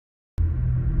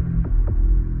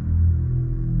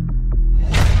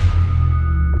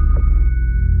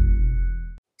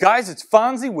Guys, it's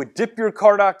Fonzie with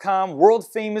DipYourCar.com, world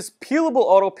famous peelable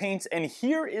auto paints, and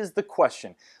here is the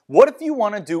question. What if you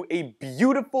want to do a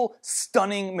beautiful,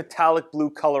 stunning metallic blue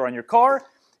color on your car?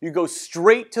 You go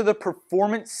straight to the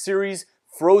Performance Series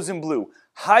Frozen Blue.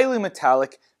 Highly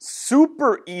metallic,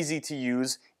 super easy to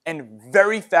use, and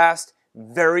very fast,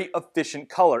 very efficient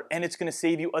color, and it's going to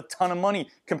save you a ton of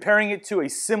money. Comparing it to a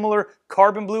similar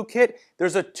carbon blue kit,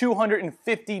 there's a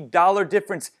 $250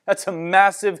 difference. That's a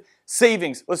massive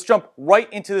savings. Let's jump right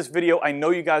into this video. I know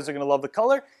you guys are going to love the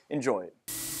color. Enjoy it.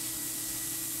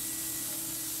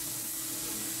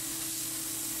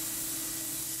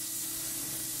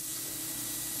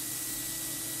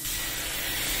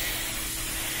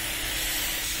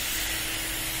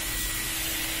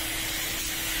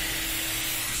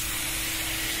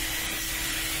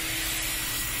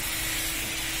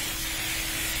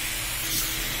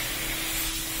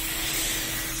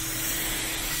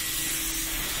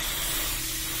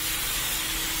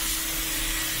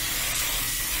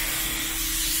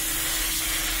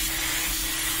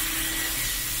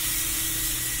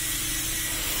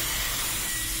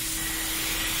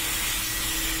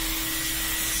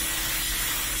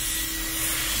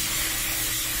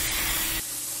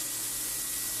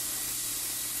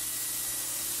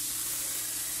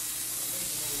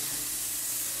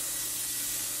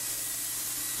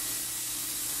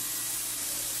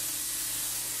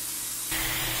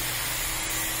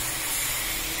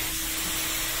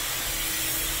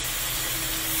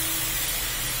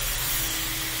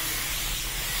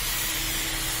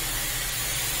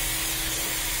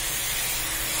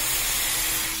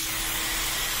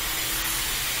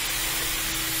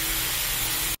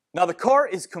 Now the car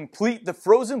is complete. The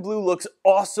Frozen Blue looks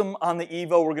awesome on the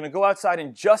Evo. We're gonna go outside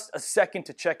in just a second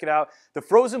to check it out. The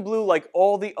Frozen Blue, like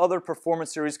all the other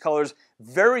Performance Series colors,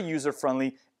 very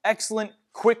user-friendly, excellent,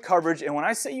 quick coverage. And when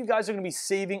I say you guys are gonna be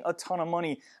saving a ton of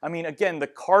money, I mean, again, the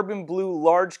Carbon Blue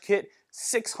Large Kit,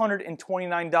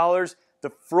 $629. The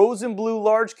Frozen Blue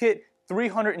Large Kit,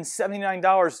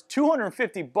 $379.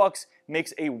 250 bucks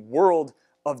makes a world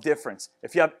of difference.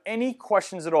 If you have any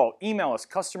questions at all, email us,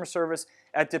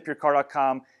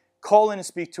 CustomerService@DipYourCar.com. Call in and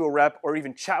speak to a rep, or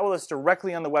even chat with us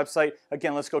directly on the website.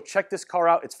 Again, let's go check this car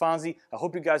out. It's Fonzie. I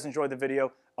hope you guys enjoyed the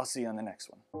video. I'll see you on the next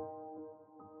one.